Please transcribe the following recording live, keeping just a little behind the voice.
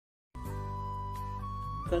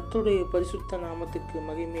கர்த்தருடைய பரிசுத்த நாமத்துக்கு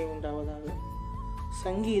மகிமை உண்டாவதாக.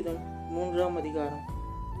 சங்கீதம் 3ஆம் அதிகாரம்.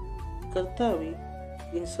 கர்த்தாவே,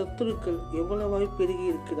 என் சத்துருக்கள் எவ்வளவாய் பெருகி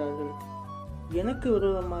இருக்கிறார்கள். எனக்கு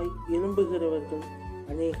விரோதமாய் எழும்புகிறவர்கள்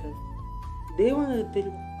அநேகர்.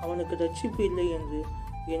 தேவனிடத்தில் அவனுக்கு ரட்சிப்பு இல்லை என்று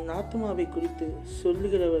என் ஆத்துமாவை குறித்து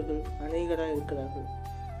சொல்லுகிறவர்கள் அநேகராய் இருக்கிறார்கள்.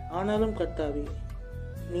 ஆனாலும் கர்த்தாவே,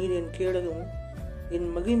 நீர் என் கேடகமும் என்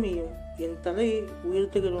மகிமையும் என் தலையை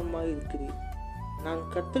உயர்த்துகிறவருமாய் இருக்கிறீர். நான்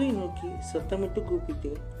கர்த்தரை நோக்கி சத்தமிட்டு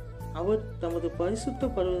கூப்பிட்டேன். அவர் தமது பரிசுத்த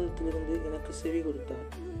பர்வதத்திலிருந்து எனக்கு செவி கொடுத்தார்.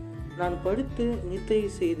 நான் படுத்து நித்திரை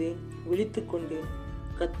செய்தேன், விழித்து கொண்டேன்.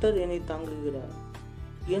 கர்த்தர் என்னை தாங்குகிறார்.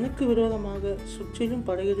 எனக்கு விரோதமாக சுற்றிலும்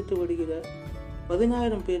படையெடுத்து வருகிற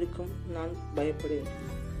 10,000 பேருக்கும் நான் பயப்படேன்.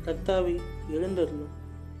 கர்த்தாவே, எழுந்தருளும்.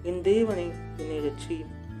 என் தேவனை, என்னை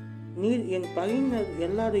ரட்சியும். நீர் என் பகையினர்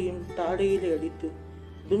எல்லாரையும் தாடையிலே அடித்து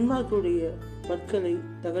துன்மார்க்கருடைய பற்களை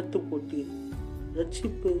தகர்த்து போட்டீர்.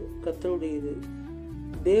 ரட்சிப்பு கர்த்தருடையது.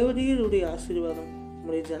 தேவரீருடைய ஆசீர்வாதம்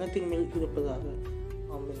உம்முடைய ஜனத்தின் மேல் இருப்பதாக.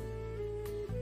 ஆமென்.